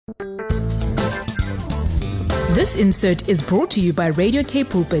This insert is brought to you by Radio K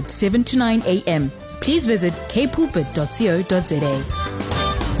Pulpit 7 to 9 a.m. Please visit kpulpit.co.za.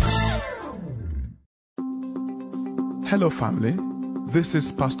 Hello family, this is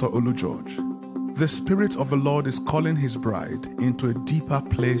Pastor Olu George. The Spirit of the Lord is calling His bride into a deeper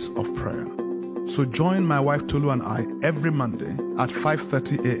place of prayer. So join my wife Tolu and I every Monday at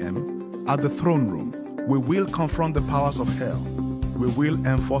 5:30 a.m. at the throne room. We will confront the powers of hell. We will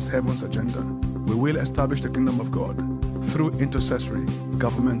enforce heaven's agenda. We will establish the kingdom of God through intercessory,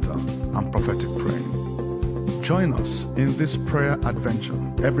 governmental, and prophetic praying. Join us in this prayer adventure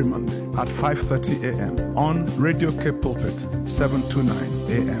every Monday at 5:30 a.m. on Radio K Pulpit 7 to 9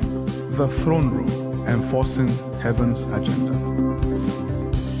 a.m. The Throne Room, enforcing heaven's agenda.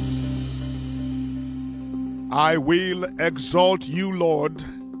 I will exalt you, Lord,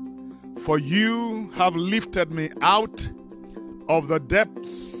 for you have lifted me out of the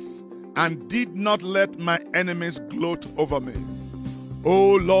depths and did not let my enemies gloat over me.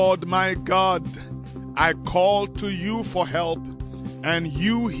 O Lord my God, I called to you for help, and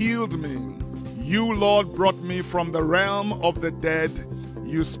you healed me. You, Lord, brought me from the realm of the dead.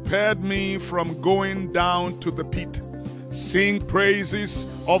 You spared me from going down to the pit. Sing praises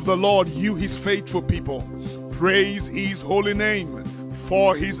of the Lord, you his faithful people. Praise his holy name,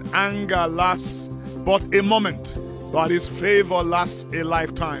 for his anger lasts but a moment, but his favor lasts a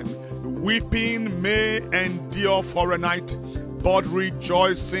lifetime. Weeping may endure for a night, but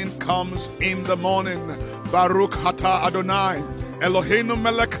rejoicing comes in the morning. Baruch Atah Adonai, Eloheinu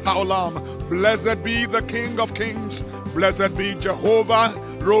melech haolam. Blessed be the King of Kings. Blessed be Jehovah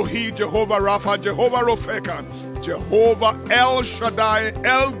Rohi, Jehovah Rapha, Jehovah Rofeka, Jehovah El Shaddai,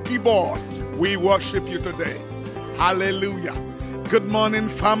 El Gibor. We worship you today. Hallelujah. Good morning,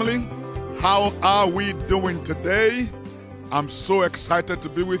 family. How are we doing today? I'm so excited to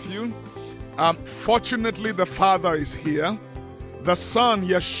be with you. Fortunately, the Father is here. The Son,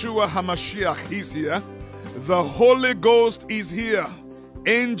 Yeshua HaMashiach, he's here. The Holy Ghost is here.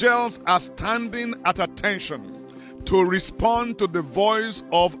 Angels are standing at attention to respond to the voice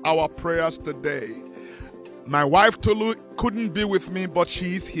of our prayers today. My wife Tolu couldn't be with me, but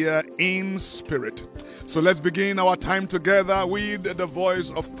she's here in spirit. So let's begin our time together with the voice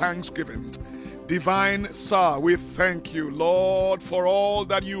of thanksgiving. Divine Sir, we thank you, Lord, for all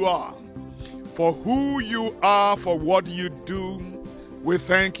that you are, for who you are, for what you do. We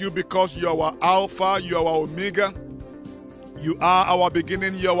thank you because you are our Alpha, you are our Omega. You are our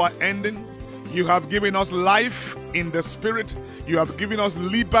beginning, you are our ending. You have given us life in the Spirit. You have given us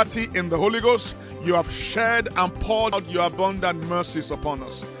liberty in the Holy Ghost. You have shared and poured out your abundant mercies upon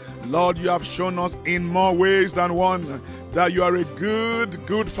us. Lord, you have shown us in more ways than one that you are a good,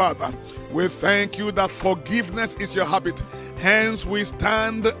 good Father. We thank you that forgiveness is your habit. Hence we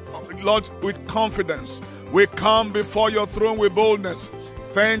stand, Lord, with confidence. We come before your throne with boldness.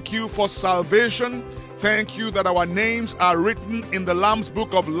 Thank you for salvation. Thank you that our names are written in the Lamb's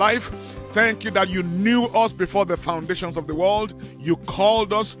Book of Life. Thank you that you knew us before the foundations of the world. You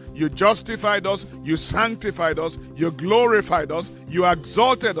called us, you justified us, you sanctified us, you glorified us, you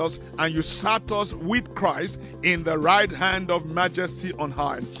exalted us, and you sat us with Christ in the right hand of majesty on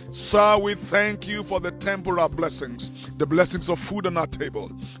high. Sir, we thank you for the temporal blessings, the blessings of food on our table,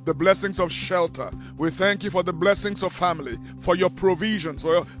 the blessings of shelter. We thank you for the blessings of family, for your provisions,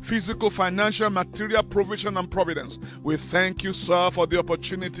 for your physical, financial, material provision and providence. We thank you, sir, for the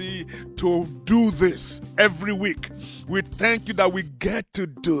opportunity to do this every week. We thank you that we get to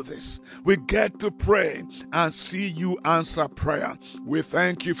do this. We get to pray and see you answer prayer. We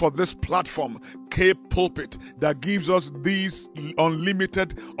thank you for this platform, K Pulpit, that gives us this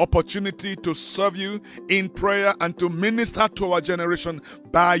unlimited opportunity to serve you in prayer and to minister to our generation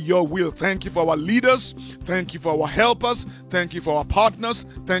by your will. Thank you for our leaders. Thank you for our helpers. Thank you for our partners.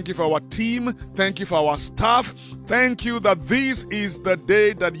 Thank you for our team. Thank you for our staff. Thank you that this is the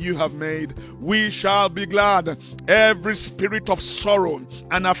day that you have made. We shall be glad. Every spirit of sorrow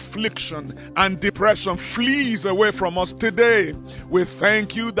and affliction and depression flees away from us today. We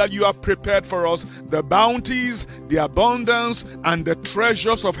thank you that you have prepared for us the bounties, the abundance, and the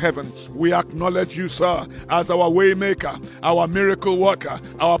treasures of heaven. We acknowledge you, sir, as our way maker, our miracle worker,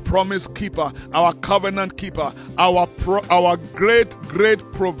 our promise keeper, our covenant keeper, our great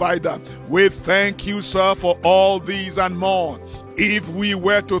provider. We thank you, sir, for all these and more. If we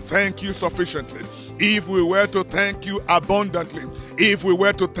were to thank you sufficiently, if we were to thank you abundantly, if we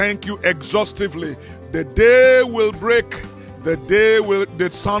were to thank you exhaustively, the day will break, the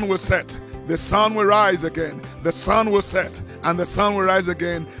sun will set, the sun will rise again, the sun will set, and the sun will rise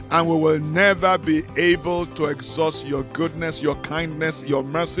again, and we will never be able to exhaust your goodness, your kindness, your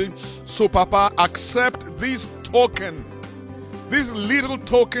mercy. So, Papa, accept these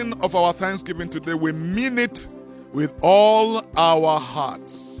token of our thanksgiving today, we mean it with all our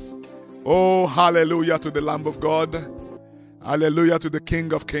hearts. Oh, hallelujah to the Lamb of God. Hallelujah to the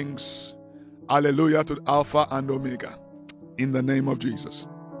King of Kings. Hallelujah to Alpha and Omega. In the name of Jesus.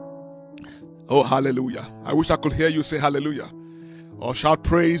 Oh, hallelujah. I wish I could hear you say hallelujah. Or shout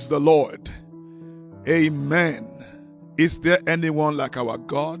praise the Lord. Amen. Is there anyone like our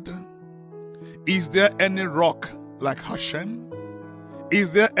God? Is there any rock like Hashem?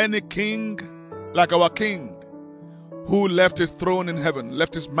 Is there any king like our King, who left his throne in heaven,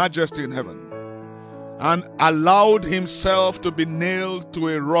 left his majesty in heaven, and allowed himself to be nailed to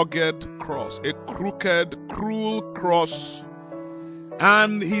a rugged cross, a crooked, cruel cross,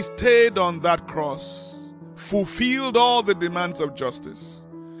 and he stayed on that cross, fulfilled all the demands of justice,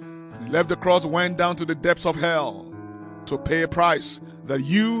 and he left the cross, went down to the depths of hell to pay a price that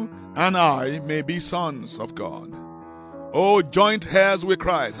you and I may be sons of God. Oh, joint heirs with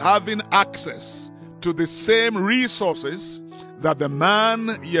Christ, having access to the same resources that the man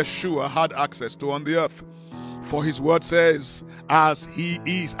Yeshua had access to on the earth. For his word says, as he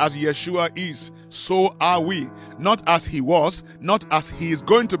is, as Yeshua is, so are we. Not as he was, not as he is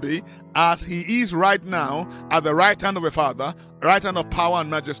going to be, as he is right now, at the right hand of the Father, right hand of power and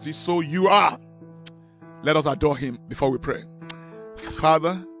majesty, so you are. Let us adore him before we pray.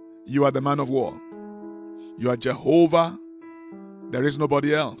 Father, you are the man of war. You are Jehovah. There is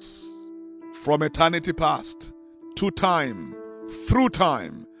nobody else. From eternity past, to time, through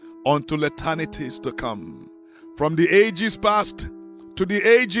time, until eternities to come. From the ages past to the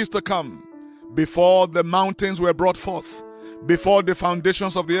ages to come, before the mountains were brought forth, before the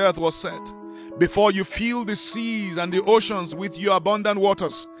foundations of the earth was set, before you filled the seas and the oceans with your abundant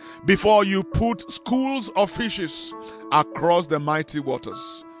waters, before you put schools of fishes across the mighty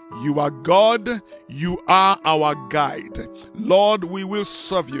waters. You are God, you are our guide. Lord, we will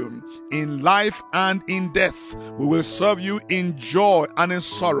serve you in life and in death. We will serve you in joy and in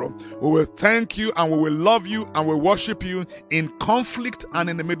sorrow. We will thank you and we will love you and we will worship you in conflict and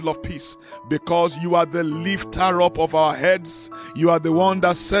in the middle of peace, because you are the lifter up of our heads. You are the one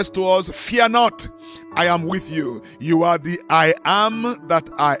that says to us, fear not, I am with you. You are the I am that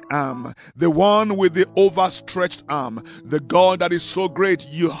I am, the one with the overstretched arm, the God that is so great.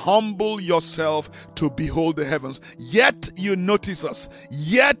 You humble yourself to behold the heavens, yet you notice us,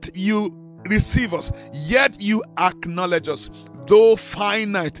 yet you receive us, yet you acknowledge us. Though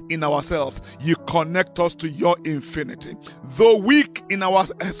finite in ourselves, you connect us to your infinity. Though weak in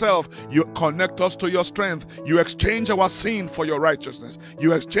ourselves, you connect us to your strength. You exchange our sin for your righteousness.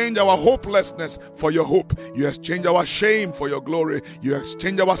 You exchange our hopelessness for your hope. You exchange our shame for your glory. You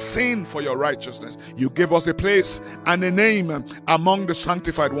exchange our sin for your righteousness. You give us a place and a name among the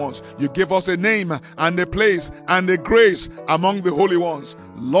sanctified ones. You give us a name and a place and a grace among the holy ones.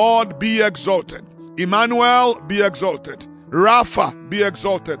 Lord, be exalted. Emmanuel, be exalted. Rapha, be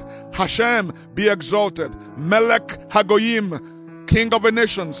exalted. Hashem, be exalted. Melech Hagoyim, King of the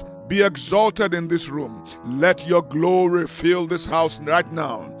nations, be exalted in this room. Let your glory fill this house right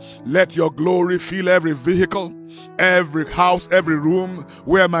now. Let your glory fill every vehicle, every house, every room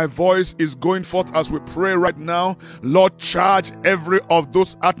where my voice is going forth as we pray right now. Lord, charge every of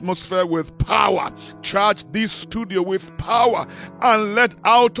those atmosphere with power. Charge this studio with power, and let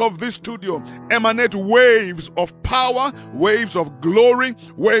out of this studio emanate waves of power, waves of glory,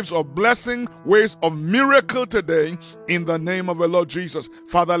 waves of blessing, waves of miracle today in the name of the Lord Jesus.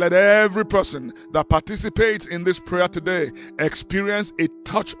 Father, let every person that participates in this prayer today experience a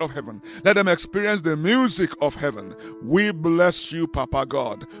touch of heaven. Let them experience the music of heaven. We bless you, Papa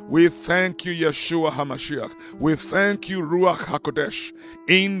God. We thank you, Yeshua HaMashiach. We thank you, Ruach HaKodesh.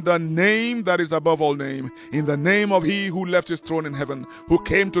 In the name that is above all name, in the name of he who left his throne in heaven, who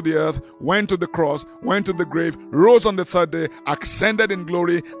came to the earth, went to the cross, went to the grave, rose on the third day, ascended in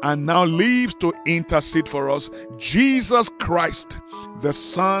glory, and now lives to intercede for us, Jesus Christ, the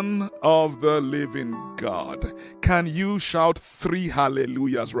Son of the living God. Can you shout 3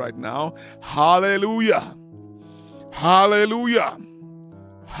 hallelujahs right now? Hallelujah! Hallelujah!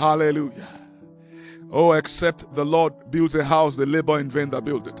 Hallelujah! Oh, except the Lord builds a house, they labor in vain that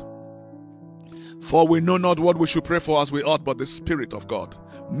build it. For we know not what we should pray for as we ought, but the Spirit of God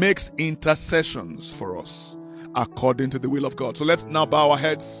makes intercessions for us according to the will of God. So let's now bow our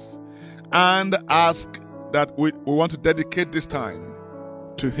heads and ask that we want to dedicate this time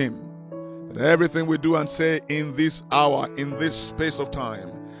to Him. That everything we do and say in this hour, in this space of time,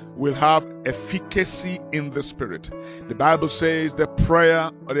 will have efficacy in the Spirit. The Bible says the prayer,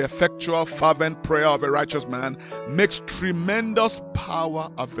 or the effectual fervent prayer of a righteous man makes tremendous power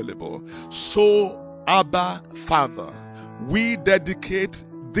available. So Abba, Father, we dedicate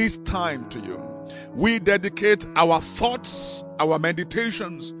this time to you. We dedicate our thoughts, our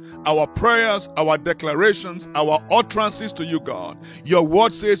meditations, our prayers, our declarations, our utterances to you, God. Your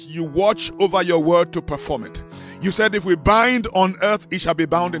word says you watch over your word to perform it. You said if we bind on earth, it shall be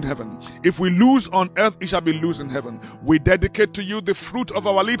bound in heaven. If we loose on earth, it shall be loose in heaven. We dedicate to you the fruit of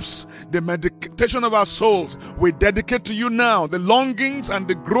our lips, the meditation of our souls. We dedicate to you now the longings and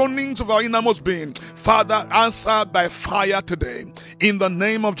the groanings of our innermost being. Father, answer by fire today. In the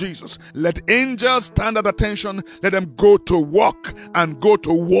name of Jesus, let angels stand at attention. Let them go to work and go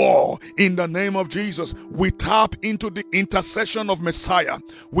to war. In the name of Jesus, we tap into the intercession of Messiah.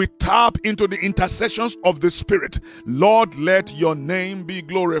 We tap into the intercessions of the Spirit. Lord, let your name be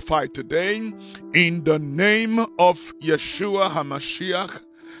glorified today. In the name of Yeshua HaMashiach,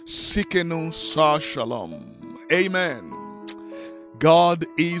 Sikenu Sa Shalom. Amen. God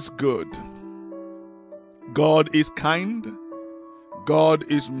is good. God is kind. God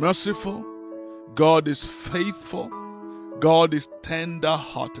is merciful. God is faithful. God is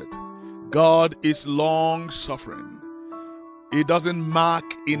tender-hearted. God is long-suffering. He doesn't mark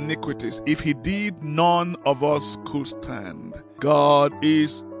iniquities. If he did, none of us could stand. God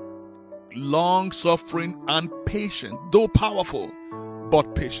is long-suffering and patient, though powerful,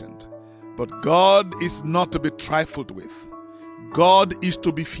 but patient. But God is not to be trifled with. God is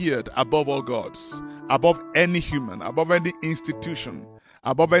to be feared above all gods, above any human, above any institution,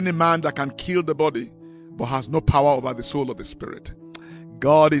 above any man that can kill the body, but has no power over the soul or the spirit.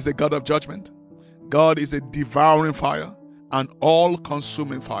 God is a God of judgment. God is a devouring fire, an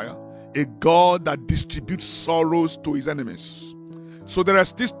all-consuming fire, a God that distributes sorrows to his enemies. So there are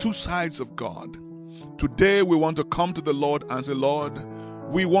still two sides of God. Today we want to come to the Lord and say, Lord,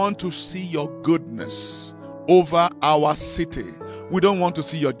 we want to see your goodness over our city. We don't want to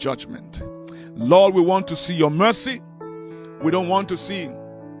see your judgment. Lord, we want to see your mercy. We don't want to see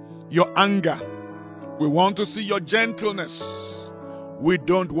your anger. We want to see your gentleness. We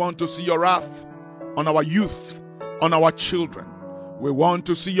don't want to see your wrath on our youth, on our children. We want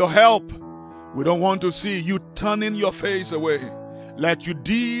to see your help. We don't want to see you turning your face away like you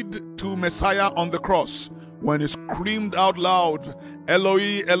did to Messiah on the cross when he screamed out loud,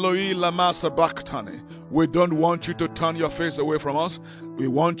 Eloi, Eloi, lama sabachthani. We don't want you to turn your face away from us. We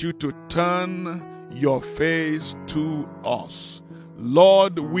want you to turn your face to us.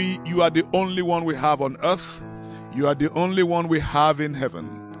 Lord, you are the only one we have on earth. You are the only one we have in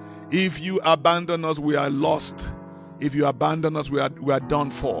heaven. If you abandon us, we are lost. If you abandon us, we are done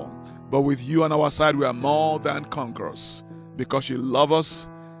for. But with you on our side, we are more than conquerors, because you love us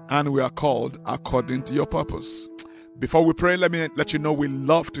and we are called according to your purpose. Before we pray, let me let you know we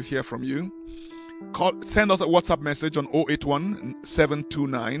love to hear from you. Send us a WhatsApp message on 081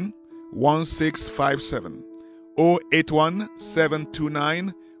 729 1657. 081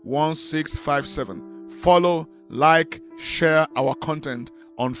 729 1657. Follow, like, share our content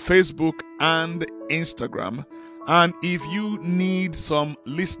on Facebook and Instagram. And if you need some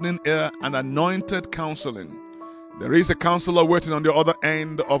listening ear and anointed counseling, there is a counselor waiting on the other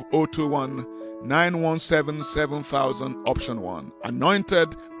end of 021 917 7000 option 1.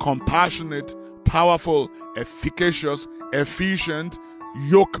 Anointed, compassionate, powerful, efficacious, efficient,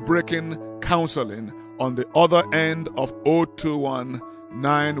 yoke-breaking counseling on the other end of 021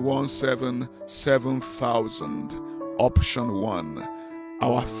 917 7000 option 1.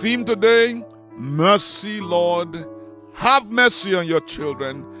 Our theme today, mercy, Lord. Have mercy on your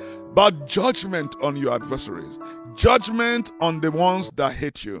children, but judgment on your adversaries. Judgment on the ones that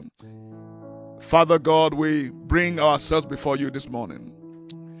hate you. Father God, we bring ourselves before you this morning.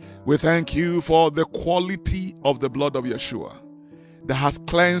 We thank you for the quality of the blood of Yeshua that has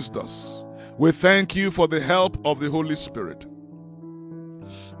cleansed us. We thank you for the help of the Holy Spirit.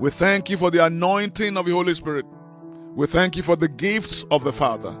 We thank you for the anointing of the Holy Spirit. We thank you for the gifts of the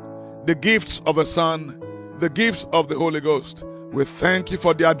Father, the gifts of the Son, the gifts of the Holy Ghost. We thank you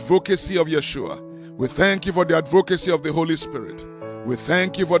for the advocacy of Yeshua. We thank you for the advocacy of the Holy Spirit. We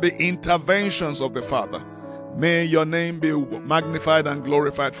thank you for the interventions of the Father. May your name be magnified and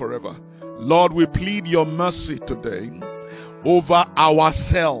glorified forever. Lord, we plead your mercy today over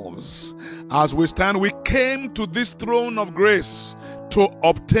ourselves. As we stand, we came to this throne of grace to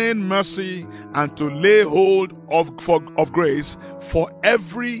obtain mercy and to lay hold of grace for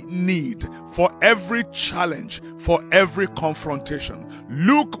every need, for every challenge, for every confrontation.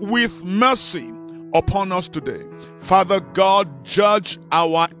 Look with mercy upon us today. Father God, judge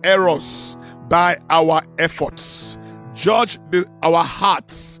our errors by our efforts. Judge our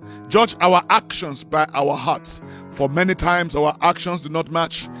hearts. Judge our actions by our hearts. For many times our actions do not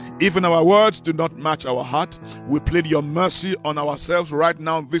match. Even our words do not match our heart. We plead your mercy on ourselves right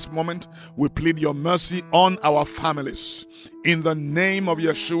now, this moment. We plead your mercy on our families. In the name of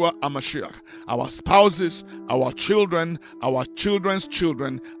Yeshua HaMashiach, our spouses, our children, our children's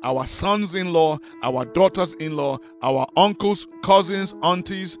children, our sons-in-law, our daughters-in-law, our uncles, cousins,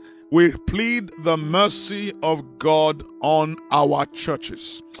 aunties, we plead the mercy of God on our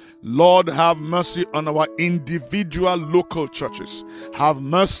churches. Lord, have mercy on our individual local churches. Have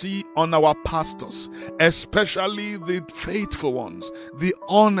mercy on our pastors, especially the faithful ones, the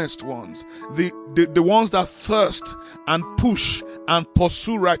honest ones, the ones that thirst and push and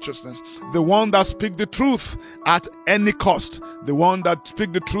pursue righteousness, the one that speak the truth at any cost, the one that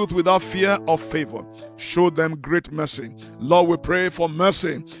speak the truth without fear or favor. Show them great mercy. Lord, we pray for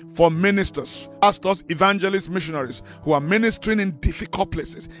mercy for ministers, pastors, evangelists, missionaries who are ministering in difficult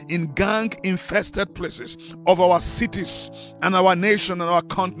places, in gang-infested places of our cities and our nation and our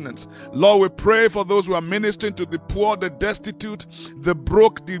continents. Lord, we pray for those who are ministering to the poor, the destitute, the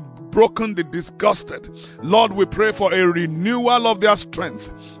broken, the disgusted. Lord, we pray for a renewal of their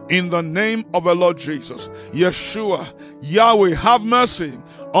strength in the name of the Lord Jesus. Yeshua, Yahweh, have mercy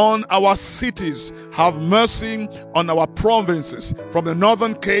on our cities. Have mercy on our provinces, from the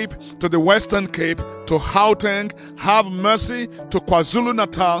Northern Cape to the Western Cape to Gauteng. Have mercy to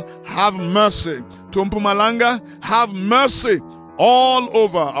KwaZulu-Natal. Have mercy to Mpumalanga. Have mercy all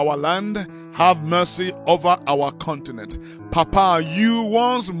over our land. Have mercy over our continent. Papa, you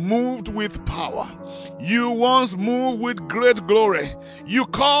once moved with power. You once moved with great glory. You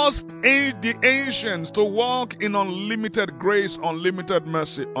caused the ancients to walk in unlimited grace, unlimited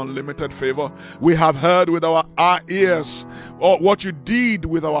mercy, unlimited favor. We have heard with our ears what you did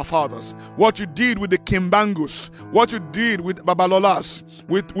with our fathers, what you did with the Kimbangus, what you did with Babalolas.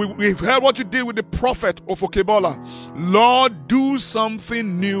 We've heard what you did with the prophet of Okebola. Lord, do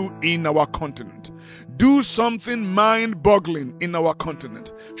something new in our continent. Do something mind-boggling in our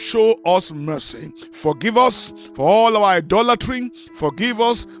continent. Show us mercy. Forgive us for all our idolatry. Forgive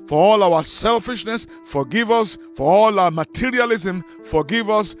us for all our selfishness. Forgive us for all our materialism. Forgive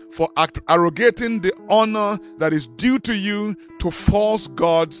us for arrogating the honor that is due to you to false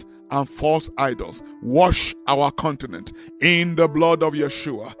gods and false idols. Wash our continent in the blood of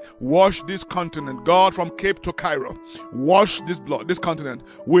Yeshua. Wash this continent, God, from Cape to Cairo. Wash this continent.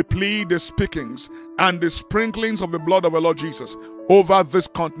 We plead the speakings and the sprinklings of the blood of the Lord Jesus over this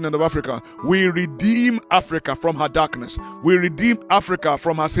continent of Africa. We redeem Africa from her darkness. We redeem Africa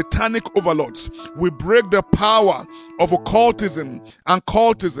from her satanic overlords. We break the power of occultism and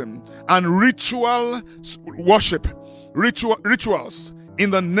cultism and ritual worship, rituals. In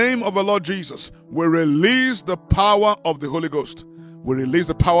the name of the Lord Jesus, we release the power of the Holy Ghost. We release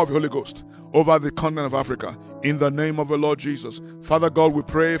the power of the Holy Ghost over the continent of Africa. In the name of the Lord Jesus. Father God, we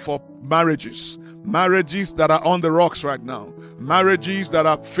pray for marriages that are on the rocks right now, marriages that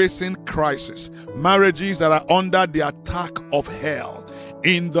are facing crisis, marriages that are under the attack of hell.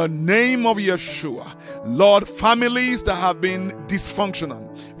 In the name of Yeshua, Lord, families that have been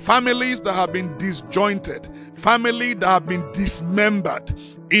dysfunctional, families that have been disjointed, families that have been dismembered,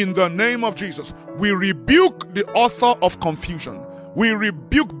 in the name of Jesus, we rebuke the author of confusion. We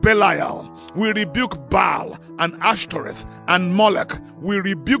rebuke Belial. We rebuke Baal and Ashtoreth and Molech. We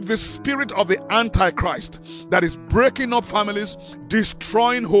rebuke the spirit of the Antichrist that is breaking up families,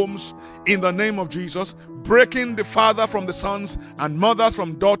 destroying homes in the name of Jesus, breaking the father from the sons and mothers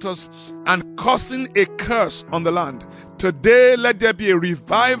from daughters, and causing a curse on the land. Today, let there be a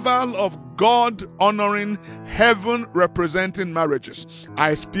revival of God honoring, heaven representing marriages.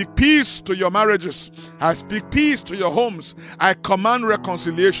 I speak peace to your marriages. I speak peace to your homes. I command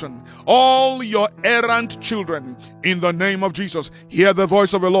reconciliation. All your errant children, in the name of Jesus, hear the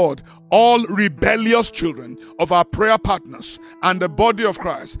voice of the Lord. All rebellious children of our prayer partners and the body of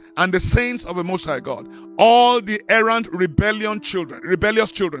Christ and the saints of the Most High God, all the errant rebellious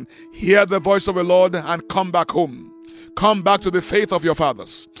children, hear the voice of the Lord and come back home. Come back to the faith of your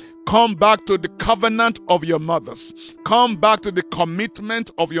fathers. Come back to the covenant of your mothers. Come back to the commitment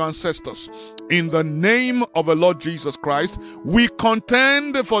of your ancestors. In the name of the Lord Jesus Christ, we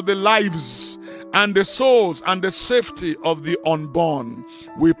contend for the lives and the souls and the safety of the unborn.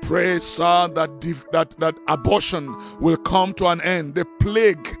 We pray, sir, that abortion will come to an end. The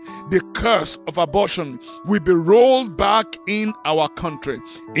plague, the curse of abortion will be rolled back in our country.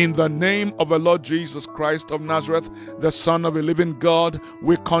 In the name of the Lord Jesus Christ of Nazareth, the Son of the living God,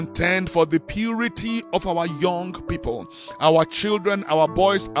 we contend contend for the purity of our young people, our children, our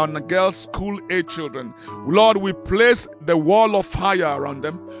boys and girls, school-age children. Lord, we place the wall of fire around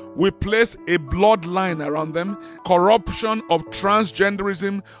them. We place a bloodline around them. Corruption of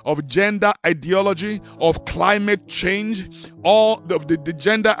transgenderism, of gender ideology, of climate change, all of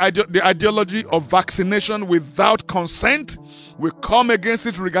the ideology of vaccination without consent. We come against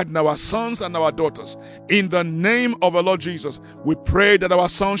it regarding our sons and our daughters. In the name of the Lord Jesus, we pray that our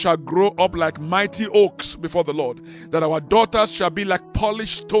sons shall grow up like mighty oaks before the Lord, that our daughters shall be like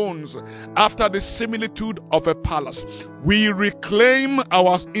polished stones after the similitude of a palace. We reclaim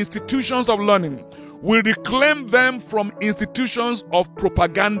our institutions of learning. We reclaim them from institutions of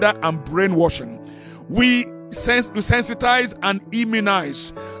propaganda and brainwashing. We sensitize and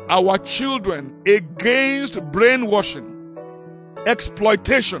immunize our children against brainwashing,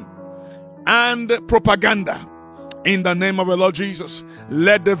 exploitation, and propaganda. In the name of the Lord Jesus,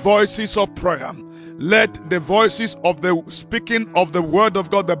 let the voices of prayer, let the voices of the speaking of the word of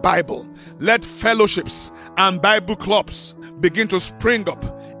God, the Bible, let fellowships and Bible clubs begin to spring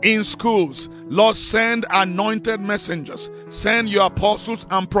up in schools. Lord, send anointed messengers, send your apostles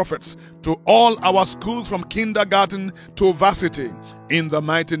and prophets to all our schools from kindergarten to varsity. In the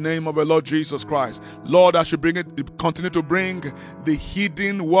mighty name of the Lord Jesus Christ. Lord, as you continue to bring the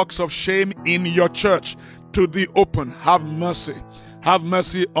hidden works of shame in your church to the open, have mercy. Have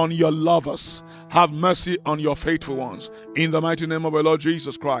mercy on your lovers. Have mercy on your faithful ones. In the mighty name of the Lord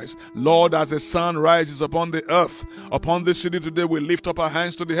Jesus Christ. Lord, as the sun rises upon the earth, upon this city today, we lift up our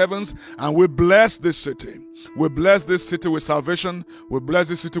hands to the heavens and we bless this city. We bless this city with salvation. We bless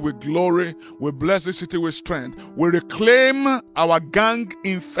this city with glory. We bless this city with strength. We reclaim our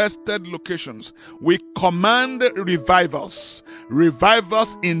gang-infested locations. We command revivals.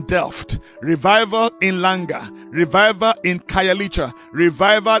 Revivals in Delft. Revival in Langa. Revival in Kayalicha.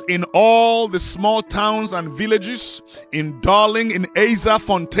 Revival in all the small towns and villages. In Darling, in Asa,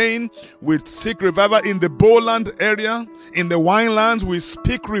 Fontaine. We seek revival in the Bowland area. In the winelands, we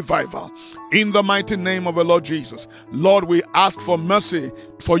speak revival. In the mighty name of the Lord Jesus. Lord, we ask for mercy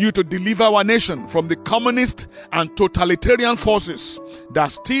for you to deliver our nation from the communist and totalitarian forces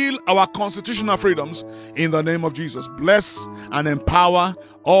that steal our constitutional freedoms. In the name of Jesus, bless and empower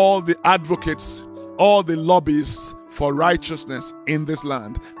all the advocates, all the lobbyists for righteousness in this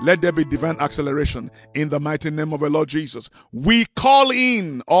land. Let there be divine acceleration in the mighty name of the Lord Jesus. We call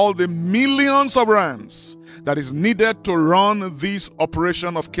in all the millions of rands that is needed to run this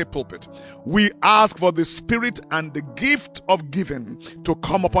operation of Cape Pulpit. We ask for the spirit and the gift of giving to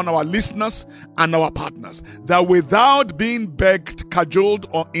come upon our listeners and our partners, that without being begged, cajoled,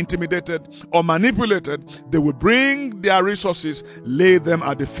 or intimidated or manipulated, they will bring their resources, lay them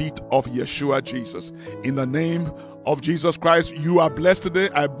at the feet of Yeshua Jesus. In the name of Jesus Christ, you are blessed today.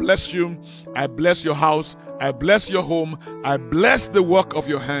 I bless you. I bless your house. I bless your home. I bless the work of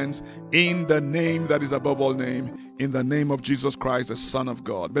your hands in the name that is above all name, in the name of Jesus Christ, the Son of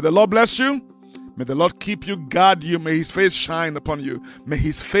God. May the Lord bless you. May the Lord keep you, guard you. May his face shine upon you. May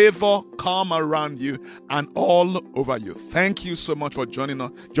his favor come around you and all over you. Thank you so much for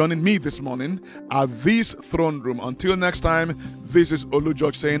joining me this morning at this throne room. Until next time, this is Olu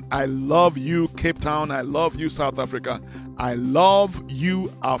George saying, I love you, Cape Town. I love you, South Africa. I love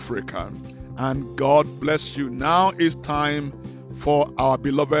you, Africa. And God bless you. Now is time for our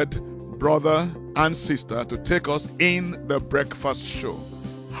beloved brother and sister to take us in the breakfast show.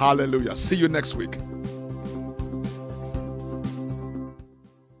 Hallelujah. See you next week.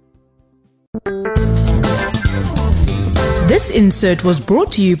 This insert was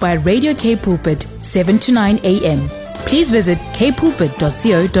brought to you by Radio Cape Pulpit, 7 to 9 a.m. Please visit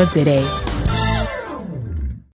kpulpit.co.za.